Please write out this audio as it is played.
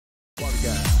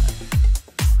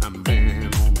I'm a man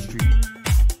on the street.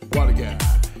 What a guy.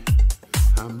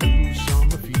 I'm loose on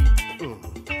my feet.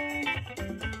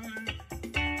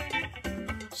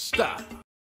 Stop.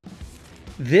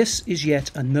 This is yet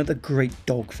another great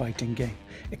dogfighting game,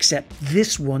 except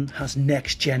this one has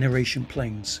next generation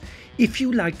planes. If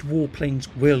you liked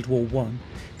WarPlanes World War I,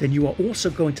 then you are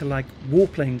also going to like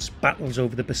WarPlanes Battles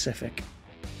Over the Pacific.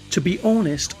 To be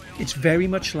honest, it's very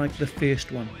much like the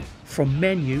first one, from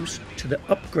menus to the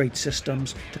upgrade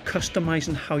systems to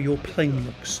customizing how your plane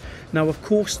looks. Now of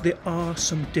course there are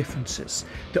some differences,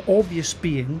 the obvious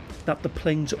being that the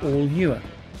planes are all newer.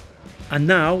 And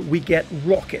now we get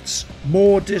rockets,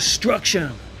 more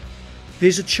destruction!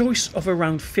 There's a choice of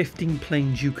around 15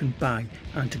 planes you can buy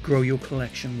and to grow your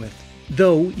collection with.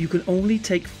 Though you can only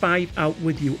take 5 out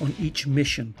with you on each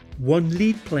mission, 1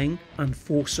 lead plane and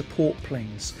 4 support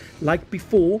planes. Like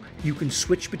before, you can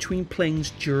switch between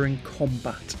planes during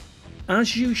combat.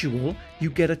 As usual, you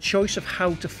get a choice of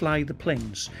how to fly the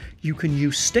planes. You can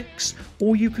use sticks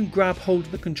or you can grab hold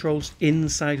of the controls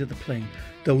inside of the plane,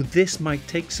 though this might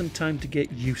take some time to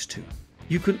get used to.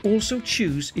 You can also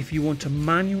choose if you want to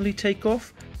manually take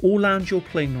off or land your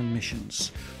plane on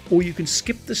missions, or you can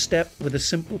skip the step with a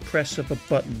simple press of a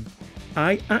button.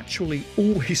 I actually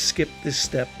always skip this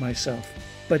step myself,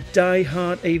 but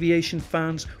die-hard aviation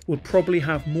fans will probably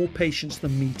have more patience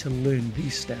than me to learn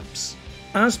these steps.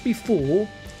 As before,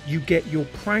 you get your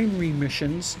primary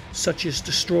missions such as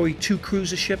destroy 2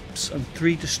 cruiser ships and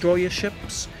 3 destroyer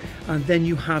ships, and then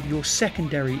you have your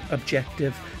secondary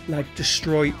objective like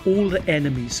destroy all the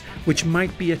enemies, which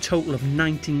might be a total of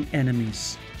 19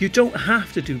 enemies. You don't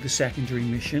have to do the secondary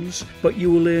missions, but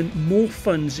you will earn more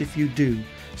funds if you do,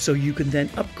 so you can then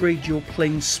upgrade your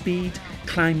plane's speed,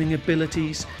 climbing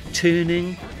abilities,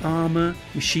 turning, armour,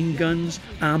 machine guns,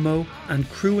 ammo and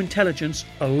crew intelligence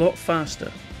a lot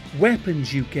faster.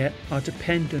 Weapons you get are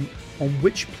dependent on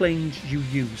which planes you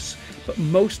use, but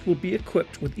most will be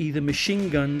equipped with either machine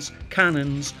guns,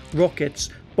 cannons, rockets,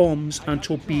 bombs and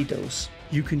torpedoes.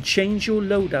 You can change your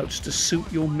loadouts to suit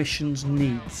your mission's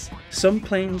needs. Some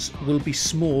planes will be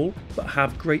small but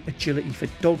have great agility for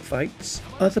dogfights.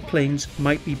 Other planes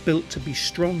might be built to be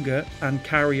stronger and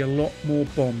carry a lot more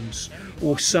bombs,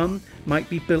 or some might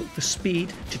be built for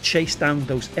speed to chase down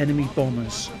those enemy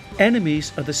bombers.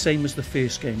 Enemies are the same as the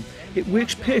first game. It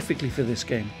works perfectly for this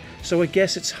game, so I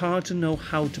guess it's hard to know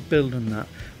how to build on that,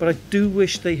 but I do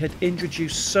wish they had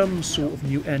introduced some sort of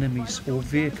new enemies or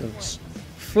vehicles.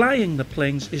 Flying the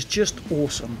planes is just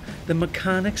awesome. The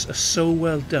mechanics are so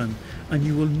well done, and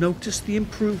you will notice the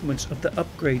improvements of the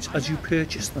upgrades as you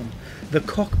purchase them. The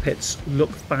cockpits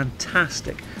look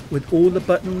fantastic with all the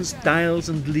buttons, dials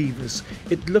and levers.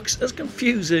 It looks as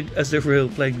confusing as a real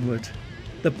plane would.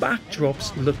 The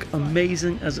backdrops look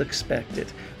amazing as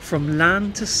expected, from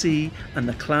land to sea and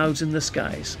the clouds in the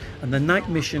skies, and the night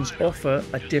missions offer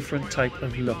a different type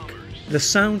of look. The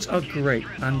sounds are great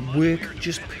and work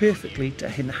just perfectly to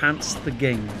enhance the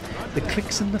game. The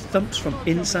clicks and the thumps from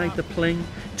inside the plane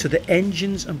to the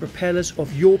engines and propellers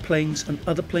of your planes and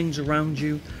other planes around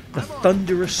you, the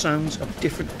thunderous sounds of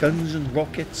different guns and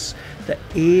rockets, the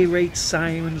air raid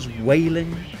sirens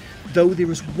wailing. Though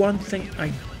there is one thing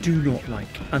I do not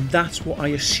like, and that's what I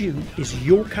assume is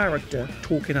your character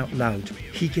talking out loud.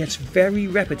 He gets very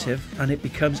repetitive and it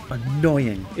becomes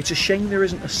annoying. It's a shame there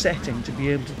isn't a setting to be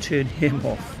able to turn him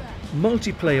off.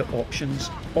 Multiplayer options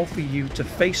offer you to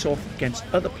face off against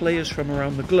other players from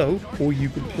around the globe, or you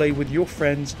can play with your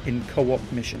friends in co-op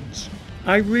missions.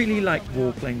 I really like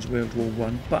WarPlanes World War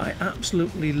I, but I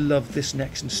absolutely love this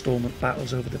next installment,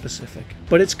 Battles Over the Pacific.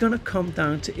 But it's going to come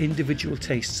down to individual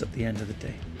tastes at the end of the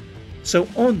day. So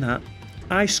on that,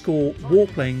 I score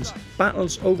WarPlanes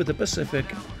Battles Over the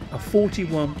Pacific a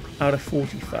 41 out of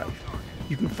 45.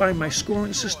 You can find my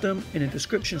scoring system in the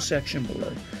description section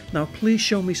below. Now please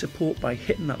show me support by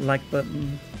hitting that like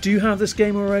button. Do you have this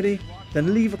game already?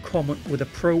 Then leave a comment with a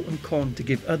pro and con to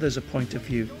give others a point of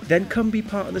view. Then come be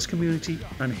part of this community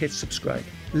and hit subscribe.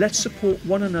 Let's support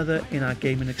one another in our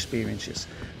gaming experiences.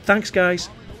 Thanks guys,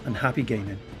 and happy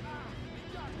gaming.